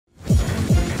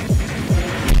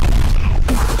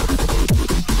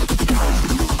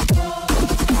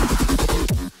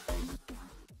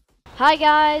Hi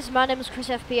guys, my name is Chris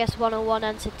FPS 101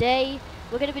 and today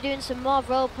we're going to be doing some more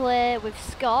roleplay with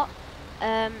Skott.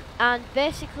 And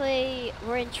basically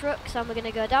we're in trucks and we're going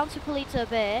to go down to Palito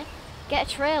Bay, get a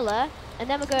trailer, and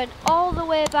then we're going all the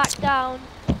way back down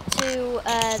to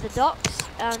the docks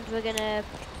and we're going to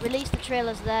release the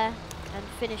trailers there and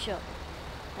finish up.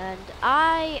 And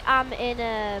I am in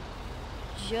a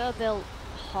Joe-built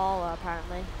hauler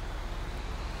apparently.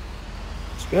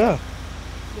 Let's go.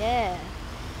 Yeah.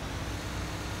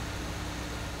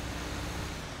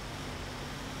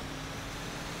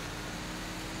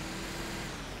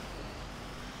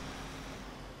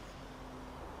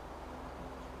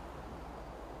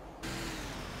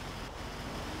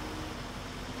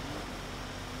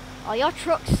 Oh, your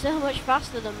truck's so much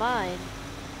faster than mine.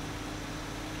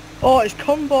 Oh, it's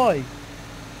Convoy.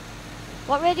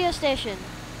 What radio station?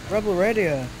 Rebel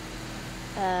Radio.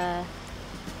 I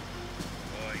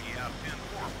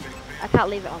can't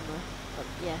leave it on though. But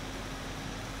yeah.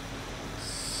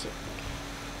 Sick.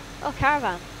 Oh,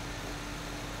 caravan.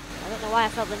 I don't know why I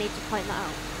felt the need to point that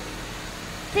out.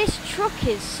 This truck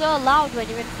is so loud when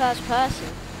you're in first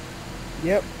person.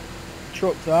 Yep.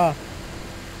 Trucks are.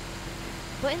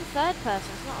 But in third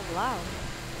person, it's not as loud.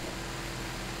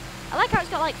 I like how it's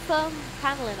got like foam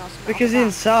paneling or something. Because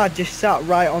inside just sat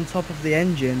right on top of the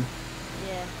engine.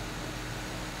 Yeah.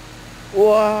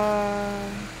 Wow.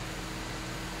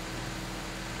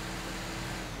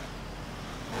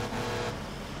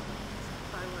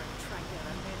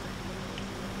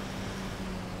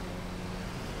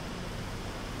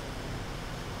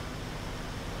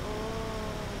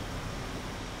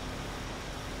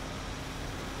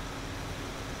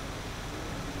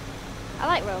 I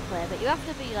like roleplay, but you have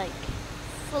to be like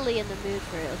fully in the mood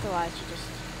for it, otherwise you just...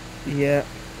 Yeah.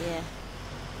 Yeah.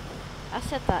 I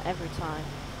said that every time.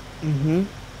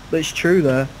 But it's true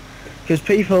though. Because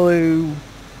people who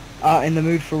are in the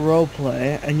mood for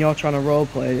roleplay and you're trying to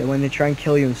roleplay, and when they try and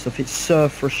kill you and stuff, it's so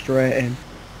frustrating.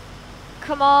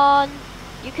 Come on!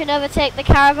 You can overtake the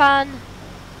caravan!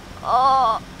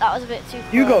 Oh, that was a bit too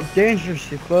close. You got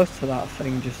dangerously close to that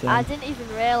thing just then. I didn't even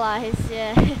realise,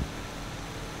 yeah.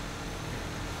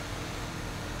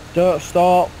 Don't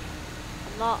stop.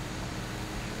 I'm not.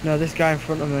 No, this guy in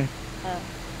front of me. Oh.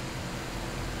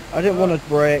 I didn't want to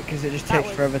brake because it just That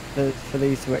takes forever for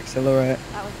these to accelerate.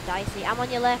 That was dicey. I'm on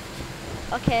your left.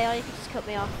 Okay, or you can just cut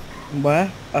me off.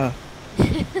 Where? Oh.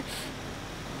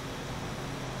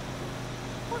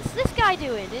 What's this guy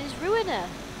doing? He's ruiner.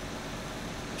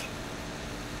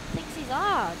 Thinks he's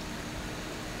hard.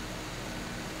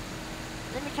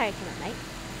 Let me try to come at mate.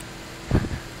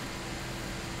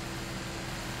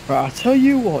 Right, I'll tell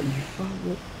you what, you found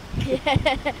it.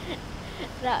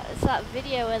 Yeah. It's that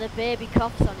video where the baby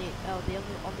coughs on it. Oh, on the other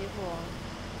one.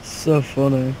 So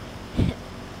funny.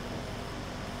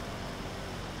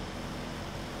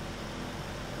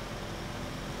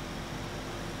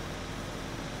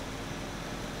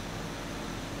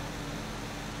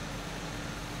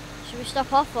 Should we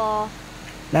stop off or?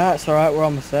 Nah, it's alright, we're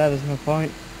almost there, there's no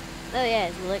point. Oh yeah,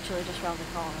 it's literally just round the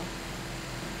corner.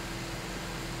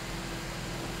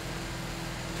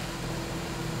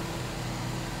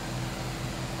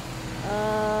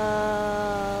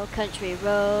 Oh, country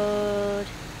road,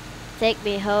 take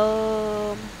me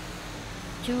home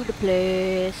to the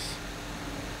place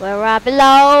where I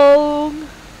belong.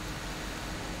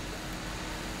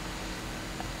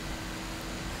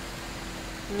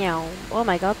 No, oh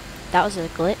my god, that was a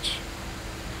glitch.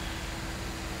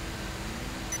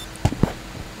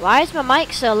 Why is my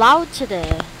mic so loud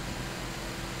today?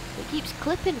 It keeps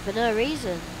clipping for no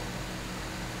reason.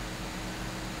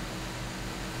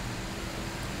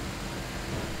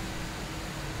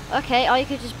 Okay, or you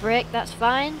could just brake, that's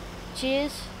fine.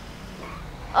 Cheers.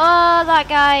 Oh, that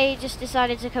guy just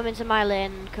decided to come into my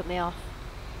lane and cut me off.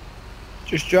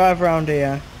 Just drive around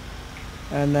here,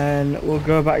 and then we'll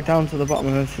go back down to the bottom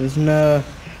of it. If there's no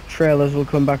trailers, we'll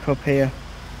come back up here.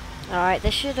 Alright,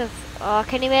 they should have... Oh,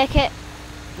 can he make it?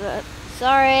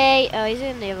 Sorry. Oh, he's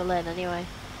in the other lane anyway.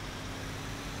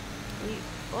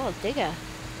 Oh, digger.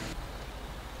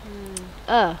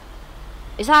 Oh.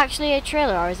 Is that actually a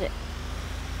trailer or is it...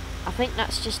 I think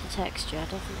that's just a texture. I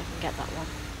don't think I can get that one.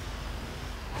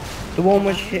 The one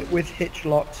with hitch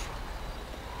locks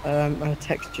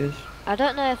textures. I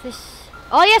don't know if this...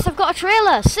 Oh yes, I've got a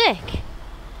trailer! Sick!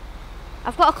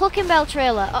 I've got a Clucking Bell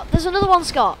trailer. Oh, there's another one,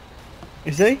 Scott.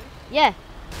 Is he? Yeah.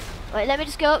 Wait, let me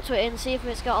just go up to it and see if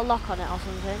it's got a lock on it or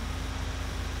something.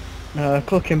 No,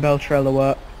 Clucking Bell trailer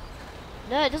work.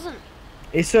 No, it doesn't.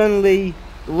 It's only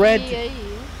red... That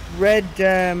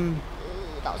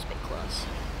was a bit close.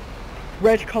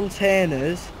 Red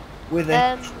containers with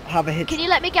it. Have a hit. Can you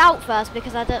let me get out first,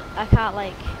 because I can't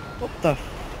like. What the?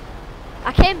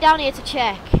 I came down here to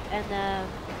check, and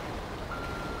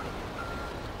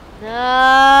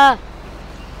no.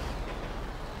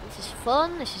 This is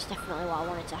fun. This is definitely what I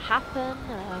wanted to happen.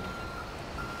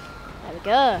 There we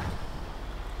go.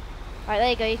 Right, there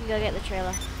you go. You can go get the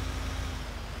trailer.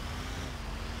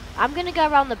 I'm gonna go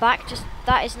around the back. Just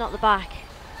that is not the back.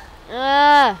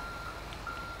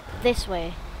 This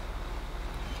way.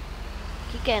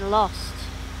 Keep getting lost.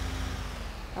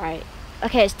 Right.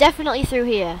 Okay, it's definitely through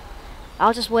here.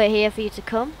 I'll just wait here for you to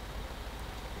come.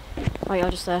 Oh,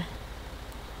 you're just there.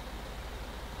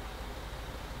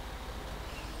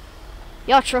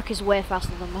 Your truck is way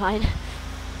faster than mine.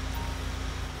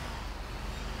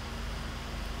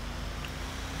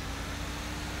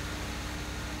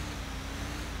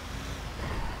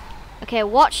 Okay,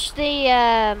 watch the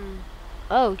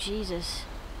oh Jesus.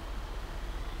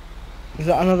 Is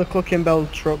that another Cooking Bell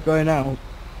truck going out?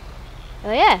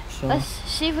 Oh yeah. So. Let's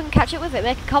see if we can catch up with it,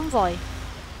 make a convoy.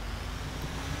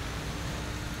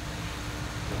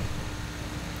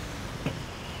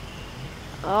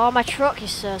 Oh, my truck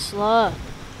is so slow.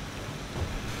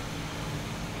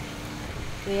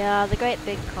 We are the great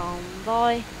big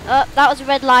convoy. Oh, that was a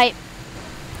red light.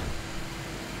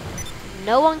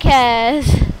 No one cares.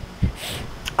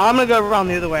 I'm gonna go around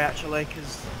the other way actually,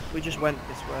 because we just went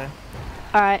this way.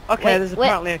 Alright. Okay, there's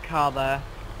apparently a car there.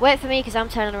 Wait for me, because I'm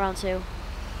turning around too.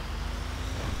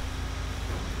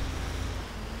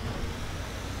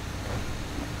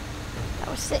 That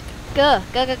was sick. Go,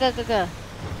 go, go, go, go, go.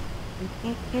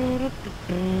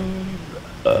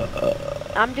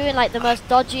 I'm doing like the most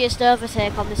dodgiest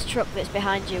overtake on this truck that's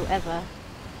behind you ever.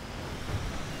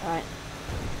 Alright.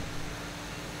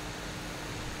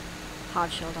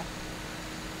 Hard shoulder.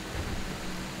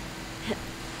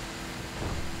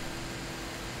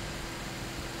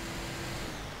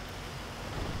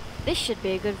 This should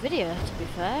be a good video, to be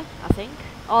fair, I think.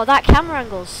 Oh, that camera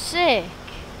angle's sick.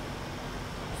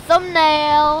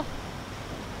 Thumbnail!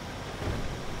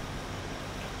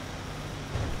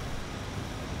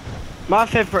 My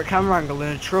favourite camera angle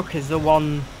in a truck is the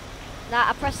one... Nah,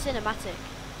 I press cinematic.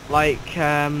 Like,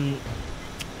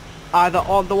 either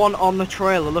on the one on the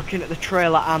trailer, looking at the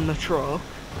trailer and the truck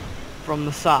from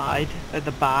the side, at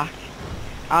the back,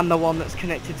 and the one that's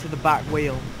connected to the back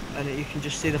wheel, and you can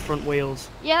just see the front wheels.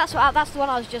 Yeah, that's the one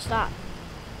I was just at.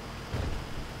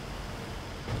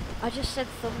 I just said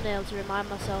thumbnail to remind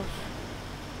myself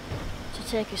to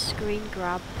take a screen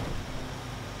grab.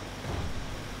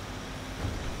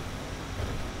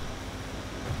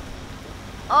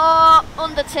 Oh,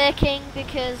 undertaking,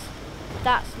 because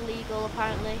that's legal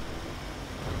apparently.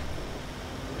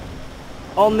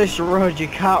 On this road you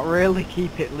can't really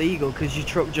keep it legal because your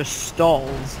truck just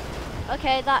stalls.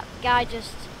 Okay, that guy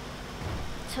just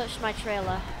touched my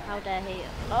trailer. How dare he?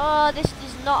 Oh, this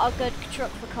is not a good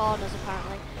truck for corners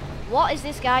apparently. What is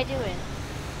this guy doing?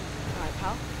 Right,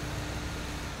 pal.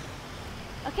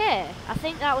 Okay, I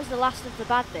think that was the last of the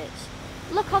bad bits.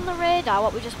 Look on the radar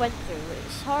what we just went through.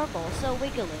 It's horrible, so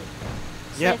wiggly.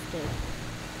 Yep. Safety.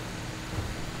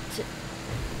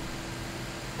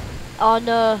 Oh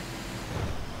no.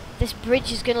 This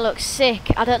bridge is going to look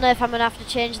sick. I don't know if I'm going to have to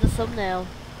change the thumbnail.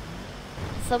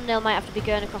 The thumbnail might have to be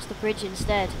going across the bridge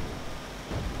instead.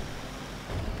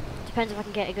 Depends if I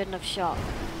can get a good enough shot.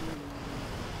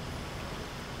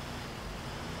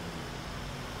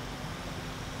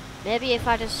 Maybe if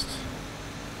I just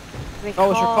record. I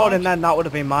was recording then, that would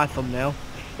have been my thumbnail.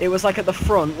 It was like at the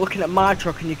front, looking at my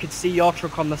truck, and you could see your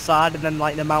truck on the side, and then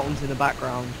like the mountains in the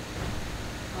background.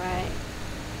 Right.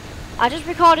 I just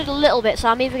recorded a little bit, so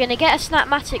I'm either going to get a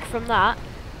Snapmatic from that,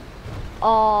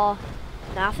 or...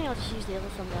 Nah, I think I'll just use the other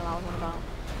thumbnail I was on about.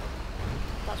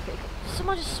 That's pretty cool.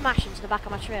 Someone just smashed into the back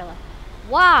of my trailer.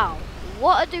 Wow!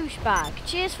 What a douchebag.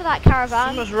 Cheers for that caravan.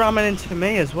 Someone's ramming into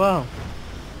me as well.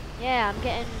 Yeah, I'm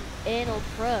getting anal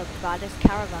probed by this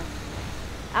caravan.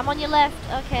 I'm on your left,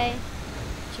 okay.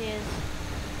 Cheers.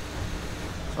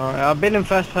 Sorry, I've been in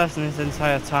first person this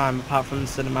entire time, apart from the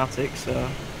cinematic, so...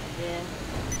 Yeah.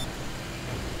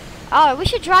 Oh, we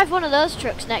should drive one of those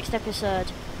trucks next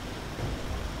episode.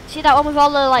 See that one with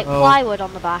all the like plywood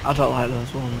on the back? I don't like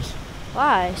those ones.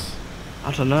 Why?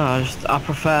 I don't know, I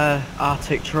prefer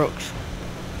Arctic trucks.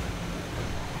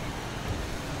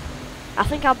 I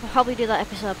think I'll probably do that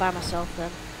episode by myself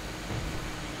then.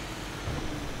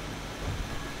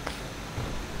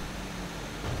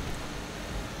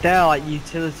 They're like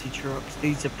utility trucks,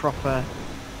 these are proper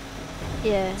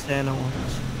container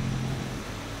ones.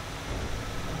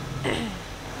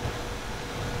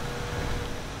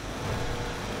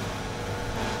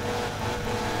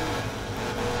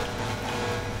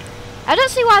 I don't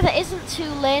see why there isn't 2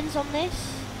 lanes on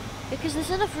this, because there's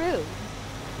enough room.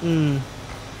 Hmm.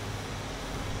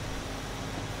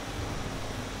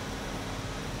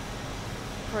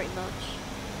 Pretty much.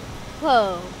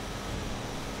 Whoa.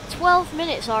 12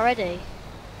 minutes already.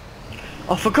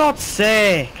 Oh, for God's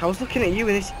sake! I was looking at you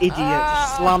and this idiot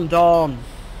just slammed on.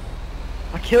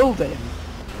 I killed him.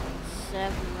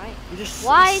 7, right? You just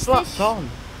Why is slapped this? on.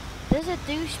 There's a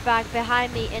douchebag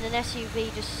behind me in an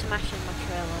SUV just smashing my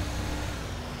trailer.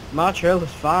 My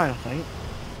trailer's fine, I think.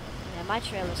 Yeah, my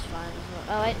trailer's fine as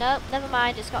well. Oh wait, no, never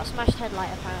mind. It's got a smashed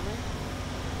headlight apparently.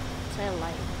 Tail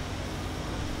light.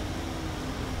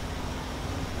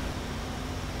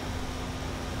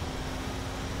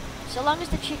 So long as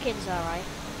the chicken's alright.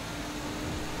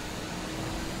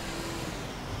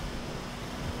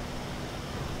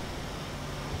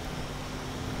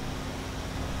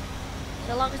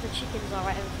 So long as the chicken's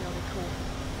alright, everything will be cool.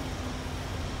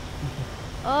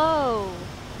 Oh!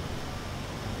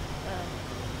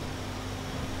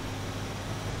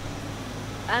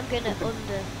 I'm gonna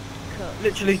undercut.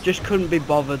 Literally just couldn't be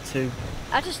bothered to.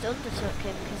 I just undertook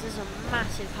him because there's a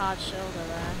massive hard shoulder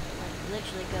there. Like,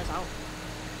 literally goes out.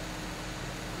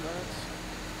 Loads.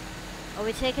 Are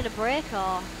we taking a break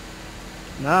or?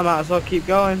 Nah, might as well keep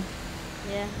going.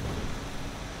 Yeah.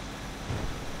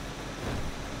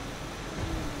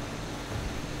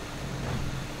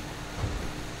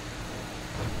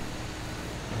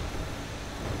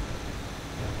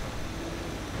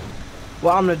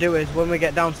 What I'm going to do is, when we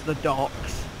get down to the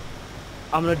docks,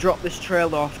 I'm going to drop this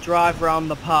trailer off, drive around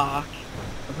the park,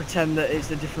 and pretend that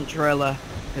it's a different trailer,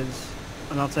 and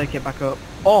I'll take it back up.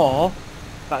 Or,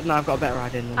 but no, I've got a better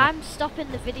idea than that. I'm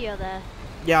stopping the video there.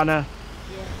 Yeah, I know.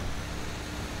 Yeah.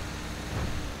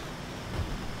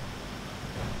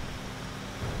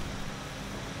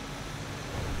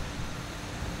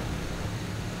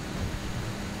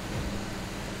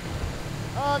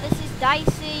 Oh, this is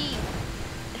dicey.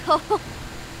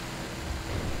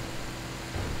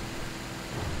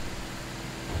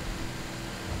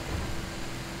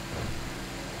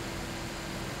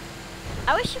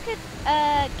 I wish you could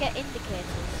get indicators.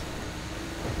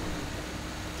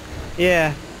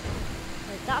 Yeah.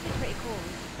 Like, that'd be pretty cool.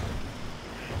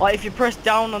 Like if you press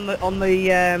down on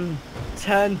the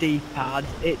turn D-pad,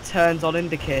 it turns on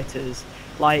indicators.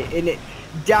 Like in it,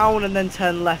 down and then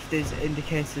turn left is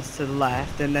indicators to the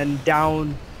left, and then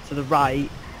down to the right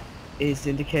is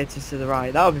indicators to the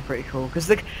right. That would be pretty cool, because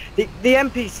the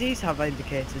NPCs have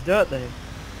indicators, don't they?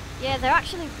 Yeah, they're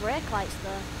actually brake lights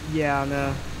though. Yeah, I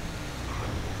know.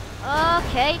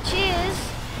 Okay, cheers.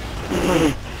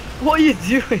 What are you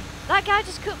doing? That guy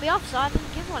just cut me off, so I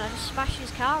didn't give one. I just smashed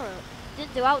his car up.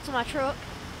 Didn't do out to my truck.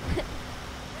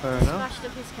 Fair enough. Smashed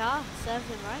up his car. Served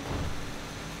him right.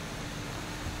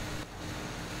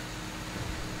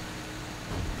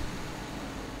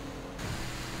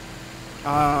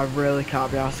 I really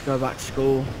can't be asked to go back to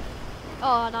school.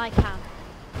 Oh, and I can.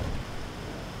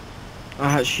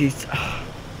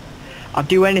 I'd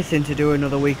do anything to do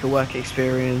another week of work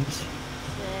experience.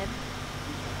 Same.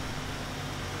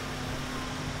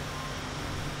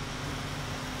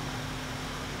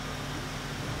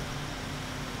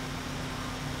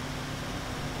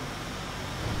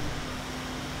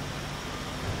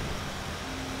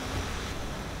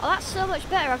 Oh, that's so much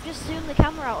better. I've just zoomed the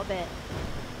camera out a bit.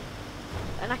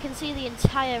 And I can see the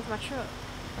entire of my truck.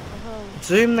 The whole.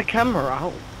 Zoom the camera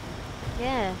out?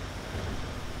 Yeah.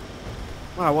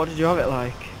 Wow, what did you have it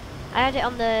like? I had it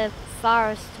on the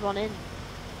farthest one in.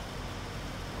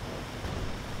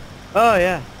 Oh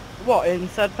yeah. What, in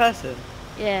third person?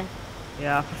 Yeah.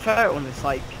 Yeah, I prefer it when it's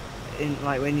like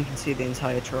when you can see the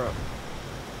entire truck.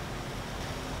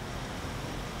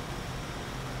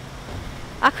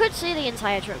 I could see the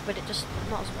entire truck, but it just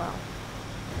not as well.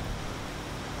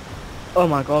 Oh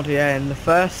my god, yeah, in the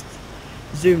first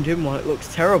zoomed in one it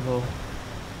looks terrible.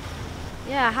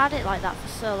 Yeah, I had it like that for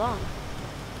so long.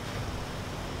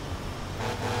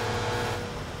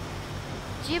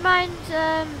 Do you mind,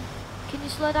 can you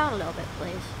slow down a little bit,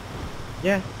 please?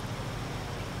 Yeah.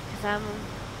 Because I'm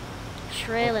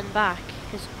trailing back.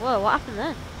 Because, whoa, what happened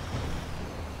there?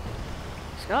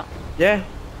 Scott? Yeah.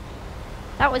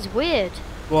 That was weird.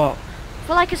 What?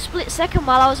 For like a split second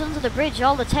while I was under the bridge,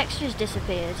 all the textures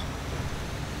disappeared.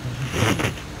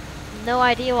 No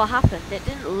idea what happened. It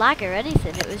didn't lag or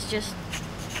anything. It was just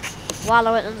while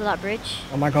I went under that bridge.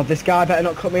 Oh my god, this guy better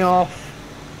not cut me off.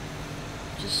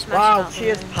 Just smashed Wow, out the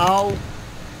cheers, way. pal.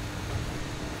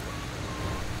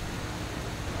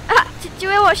 Ah, did you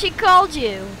hear what she called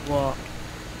you? What?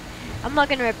 I'm not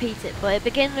going to repeat it, but it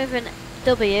began with an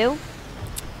W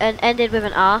and ended with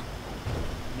an R.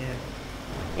 Yeah.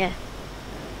 Yeah.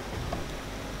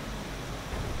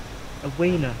 A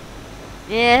wiener.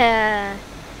 Yeah.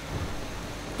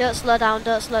 Don't slow down,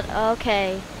 don't slow down.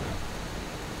 Okay.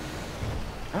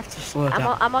 I have to slow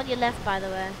down. I'm on your left, by the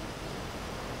way.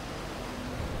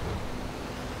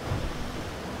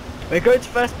 We go to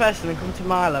first person and come to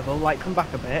my level, like come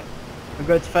back a bit. We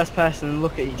go to first person and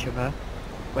look at each other.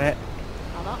 Wait.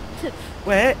 I'm not.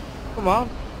 Wait. Come on.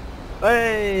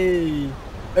 Hey.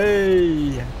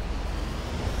 Hey.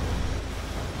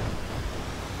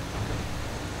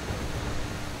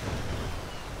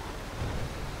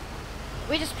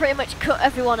 We just pretty much cut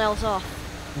everyone else off.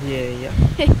 Yeah.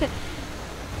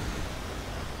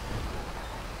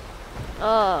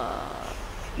 Oh.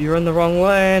 You're in the wrong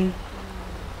lane.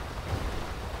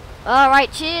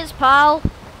 Alright, cheers, pal.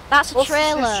 That's a What's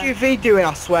trailer. this SUV doing?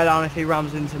 I swear down, if he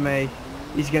rams into me,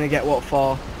 he's gonna get what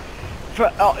for. For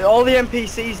all the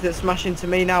NPCs that smash into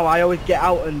me now, I always get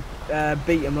out and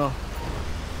beat them up.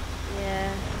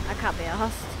 Yeah, I can't be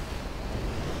arsed.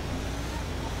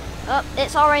 Oh,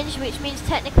 it's orange, which means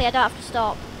technically I don't have to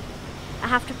stop. I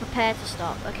have to prepare to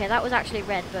stop. Okay, that was actually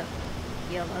red, but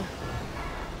yellow.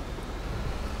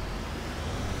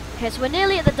 Okay, so we're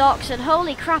nearly at the docks, and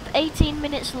holy crap, 18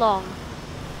 minutes long.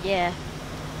 Yeah.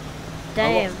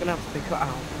 Damn. A lot's gonna have to be cut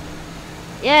out.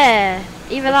 Yeah,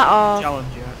 either that or...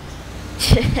 Challenge you.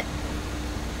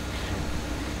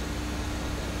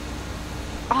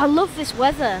 Oh, I love this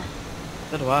weather.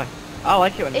 So do I. I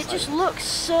like it when It just looks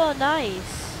so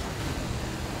nice.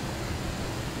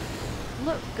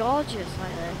 Look gorgeous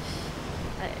like this.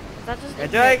 That doesn't. I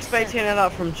don't expect any of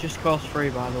that from Just Cause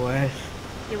 3, by the way.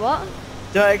 You what?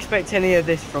 Don't expect any of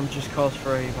this from Just Cause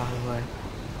 3, by the way.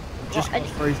 Just Cause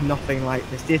 3 is nothing like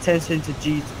this. The attention to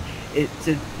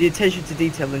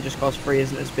detail in Just Cause 3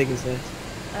 isn't as big as this.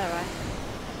 Alright.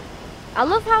 I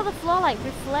love how the floor like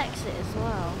reflects it as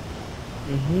well.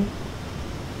 Mhm.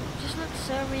 It just looks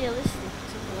so realistic.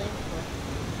 It's unbelievable.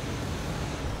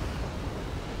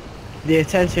 The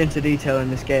attention to detail in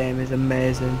this game is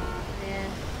amazing. Yeah.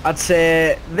 I'd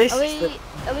say this. Are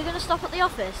we gonna stop at the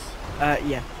office?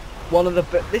 Yeah.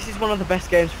 This is one of the best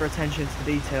games for attention to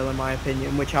detail, in my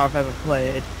opinion, which I've ever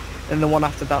played. And the one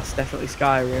after that's definitely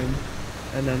Skyrim,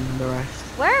 and then the rest.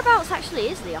 Whereabouts actually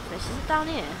is the office? Is it down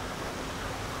here?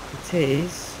 It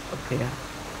is up here.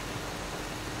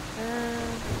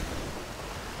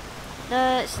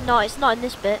 No, it's not. It's not in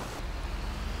this bit.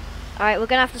 Alright, we're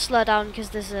gonna have to slow down because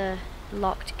there's a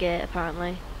locked gate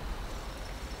apparently.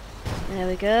 There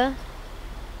we go.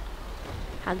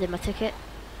 Hand in my ticket.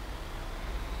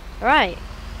 Alright,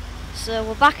 so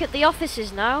we're back at the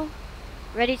offices now,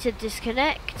 ready to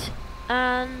disconnect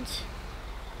and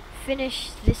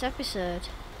finish this episode.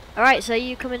 Alright, so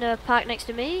you coming to park next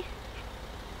to me?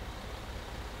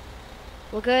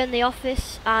 We'll go in the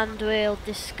office and we'll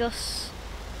discuss...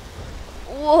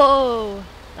 Whoa!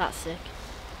 That's sick.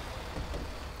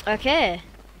 Okay.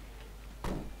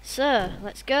 So,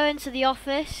 let's go into the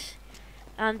office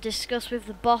and discuss with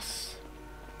the boss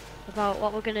about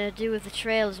what we're going to do with the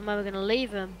trailers and where we're going to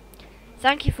leave them.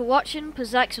 Thank you for watching.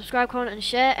 Please like, subscribe, comment and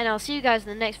share, and I'll see you guys in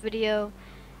the next video.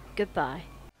 Goodbye.